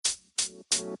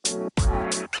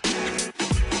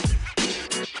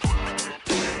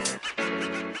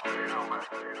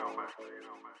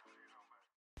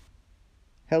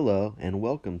Hello, and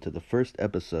welcome to the first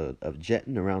episode of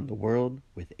Jetting Around the World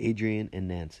with Adrian and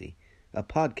Nancy, a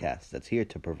podcast that's here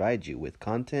to provide you with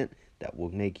content that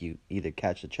will make you either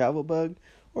catch a travel bug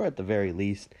or, at the very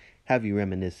least, have you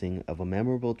reminiscing of a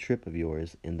memorable trip of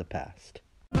yours in the past.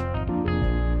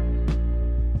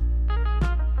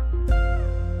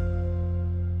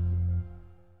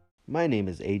 My name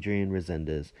is Adrian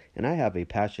Resendez, and I have a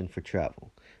passion for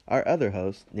travel. Our other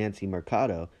host, Nancy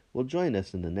Mercado, will join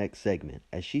us in the next segment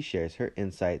as she shares her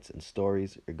insights and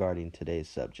stories regarding today's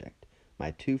subject,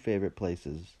 my two favorite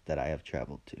places that I have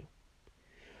traveled to.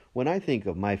 When I think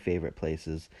of my favorite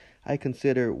places, I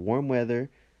consider warm weather,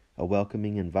 a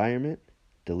welcoming environment,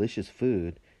 delicious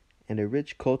food, and a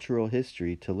rich cultural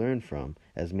history to learn from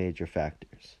as major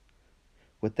factors.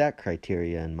 With that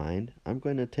criteria in mind, I'm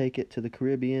going to take it to the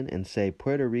Caribbean and say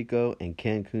Puerto Rico and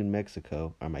Cancun,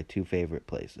 Mexico are my two favorite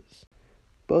places.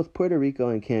 Both Puerto Rico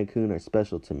and Cancun are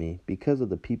special to me because of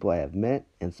the people I have met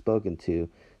and spoken to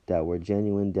that were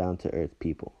genuine, down-to-earth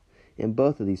people. In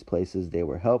both of these places, they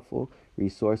were helpful,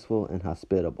 resourceful, and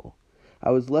hospitable.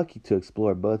 I was lucky to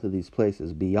explore both of these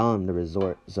places beyond the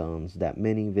resort zones that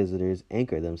many visitors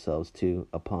anchor themselves to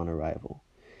upon arrival.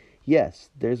 Yes,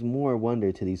 there's more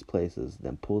wonder to these places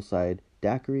than poolside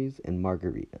daiquiris and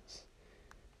margaritas.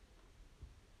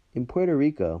 In Puerto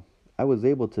Rico, I was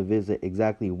able to visit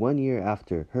exactly 1 year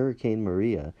after Hurricane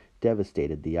Maria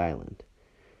devastated the island.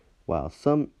 While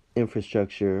some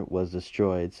infrastructure was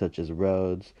destroyed, such as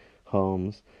roads,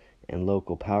 homes, and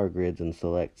local power grids in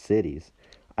select cities,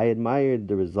 I admired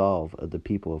the resolve of the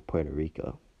people of Puerto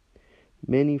Rico.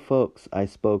 Many folks I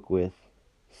spoke with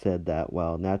said that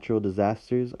while natural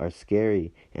disasters are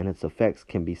scary and its effects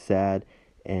can be sad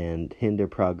and hinder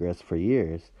progress for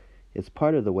years, it's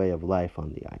part of the way of life on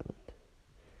the island.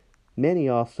 Many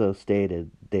also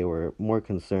stated they were more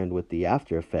concerned with the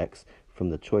after effects from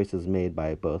the choices made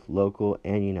by both local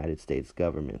and United States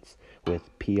governments,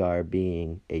 with PR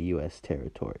being a U.S.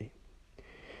 territory.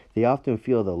 They often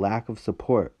feel the lack of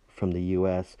support from the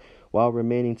U.S. while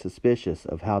remaining suspicious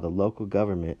of how the local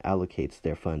government allocates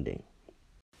their funding.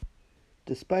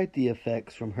 Despite the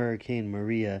effects from Hurricane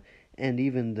Maria and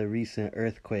even the recent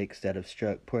earthquakes that have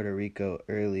struck Puerto Rico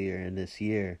earlier in this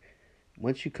year,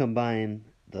 once you combine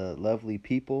the lovely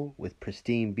people with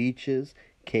pristine beaches,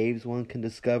 caves one can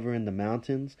discover in the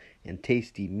mountains, and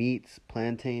tasty meats,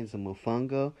 plantains, and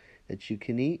mofongo that you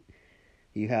can eat,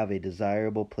 you have a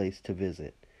desirable place to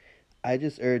visit. I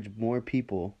just urge more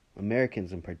people,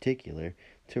 Americans in particular,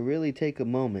 to really take a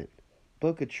moment,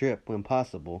 book a trip when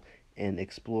possible, and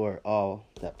explore all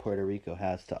that Puerto Rico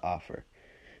has to offer.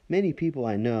 Many people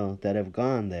I know that have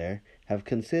gone there have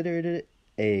considered it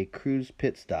a cruise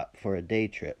pit stop for a day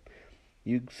trip.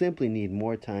 You simply need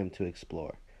more time to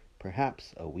explore,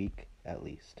 perhaps a week at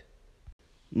least.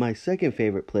 My second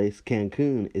favorite place,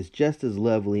 Cancun, is just as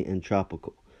lovely and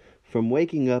tropical. From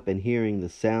waking up and hearing the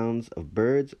sounds of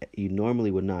birds you normally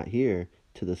would not hear,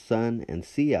 to the sun and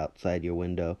sea outside your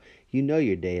window, you know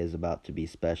your day is about to be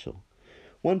special.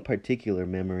 One particular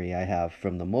memory I have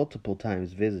from the multiple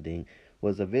times visiting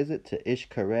was a visit to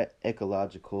Xcaret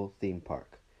Ecological Theme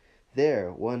Park.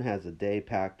 There, one has a day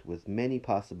packed with many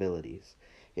possibilities.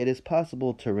 It is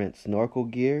possible to rent snorkel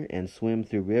gear and swim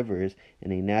through rivers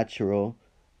in a natural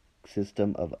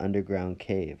system of underground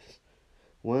caves.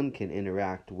 One can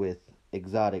interact with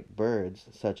exotic birds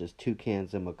such as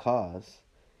toucans and macaws,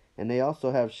 and they also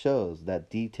have shows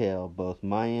that detail both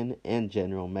Mayan and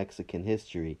general Mexican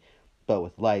history, but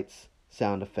with lights,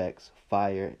 sound effects,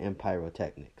 fire, and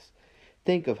pyrotechnics.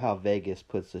 Think of how Vegas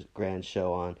puts a grand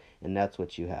show on, and that's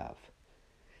what you have.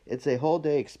 It's a whole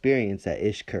day experience at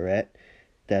Xcaret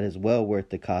that is well worth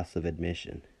the cost of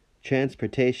admission.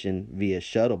 Transportation via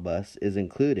shuttle bus is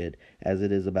included, as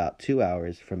it is about 2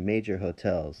 hours from major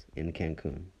hotels in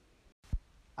Cancun.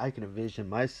 I can envision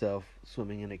myself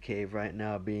swimming in a cave right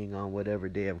now, being on whatever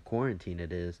day of quarantine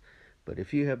it is, but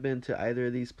if you have been to either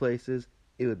of these places,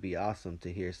 it would be awesome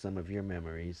to hear some of your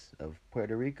memories of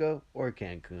Puerto Rico or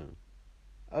Cancun.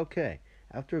 Okay,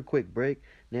 after a quick break,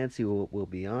 Nancy will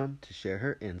be on to share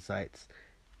her insights.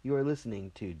 You are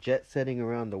listening to Jet Setting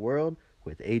Around the World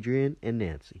with Adrian and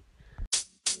Nancy.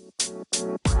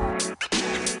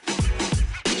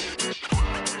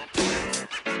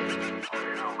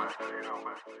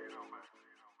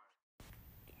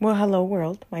 Well, hello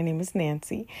world. My name is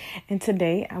Nancy, and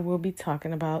today I will be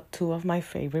talking about two of my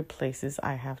favorite places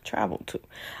I have traveled to.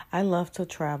 I love to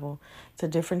travel to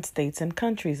different states and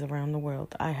countries around the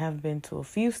world. I have been to a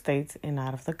few states and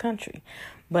out of the country,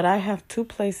 but I have two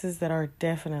places that are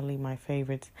definitely my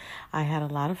favorites. I had a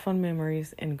lot of fun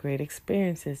memories and great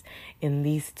experiences in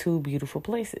these two beautiful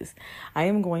places. I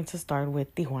am going to start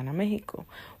with Tijuana, Mexico.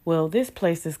 Well, this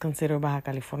place is considered Baja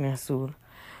California Sur.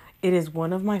 It is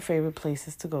one of my favorite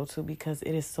places to go to because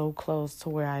it is so close to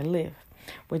where I live,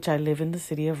 which I live in the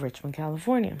city of Richmond,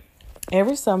 California.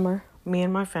 Every summer, me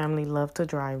and my family love to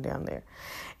drive down there.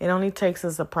 It only takes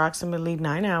us approximately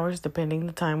 9 hours, depending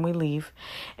the time we leave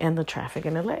and the traffic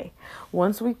in LA.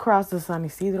 Once we cross the San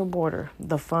Isidro border,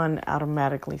 the fun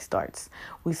automatically starts.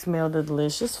 We smell the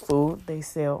delicious food they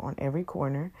sell on every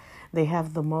corner. They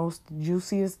have the most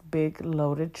juiciest, big,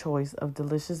 loaded choice of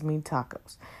delicious meat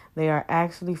tacos. They are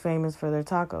actually famous for their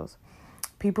tacos.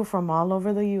 People from all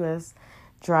over the U.S.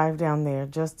 drive down there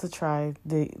just to try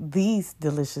these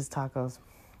delicious tacos.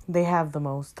 They have the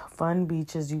most fun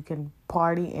beaches. You can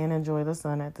party and enjoy the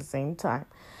sun at the same time.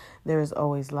 There is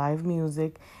always live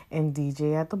music and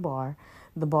DJ at the bar.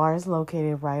 The bar is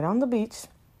located right on the beach.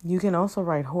 You can also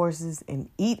ride horses and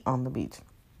eat on the beach.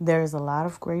 There is a lot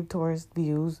of great tourist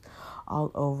views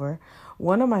all over.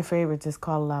 One of my favorites is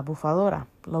called La Bufadora,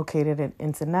 located in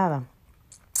Ensenada.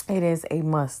 It is a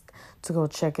must to go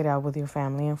check it out with your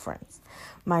family and friends.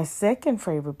 My second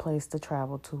favorite place to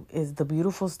travel to is the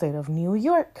beautiful state of New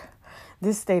York.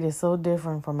 This state is so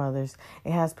different from others.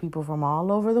 It has people from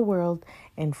all over the world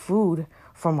and food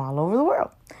from all over the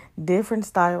world. Different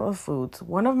style of foods.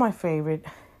 One of my favorite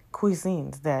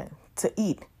cuisines that to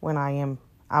eat when I am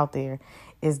out there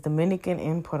is Dominican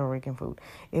and Puerto Rican food.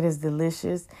 It is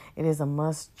delicious. It is a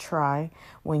must try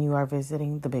when you are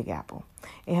visiting the Big Apple.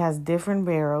 It has different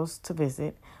boroughs to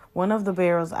visit. One of the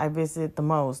boroughs I visit the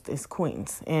most is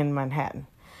Queens in Manhattan.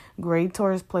 Great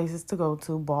tourist places to go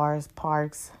to, bars,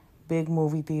 parks, big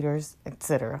movie theaters,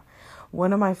 etc.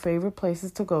 One of my favorite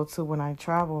places to go to when I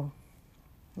travel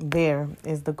there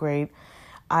is the great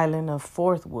island of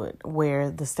Fort Wood,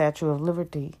 where the Statue of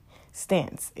Liberty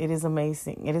stands. It is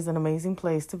amazing. It is an amazing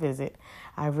place to visit.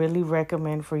 I really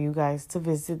recommend for you guys to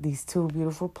visit these two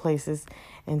beautiful places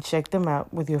and check them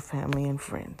out with your family and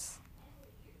friends.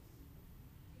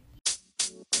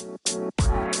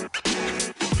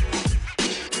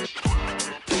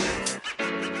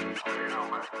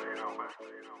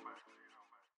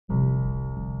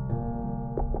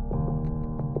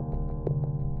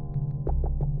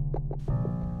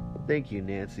 Thank you,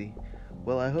 Nancy.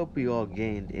 Well, I hope you all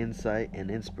gained insight and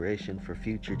inspiration for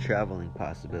future traveling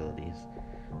possibilities.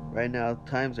 Right now,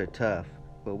 times are tough,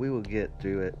 but we will get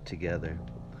through it together.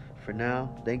 For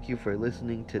now, thank you for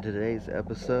listening to today's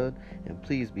episode, and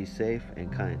please be safe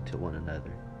and kind to one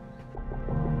another.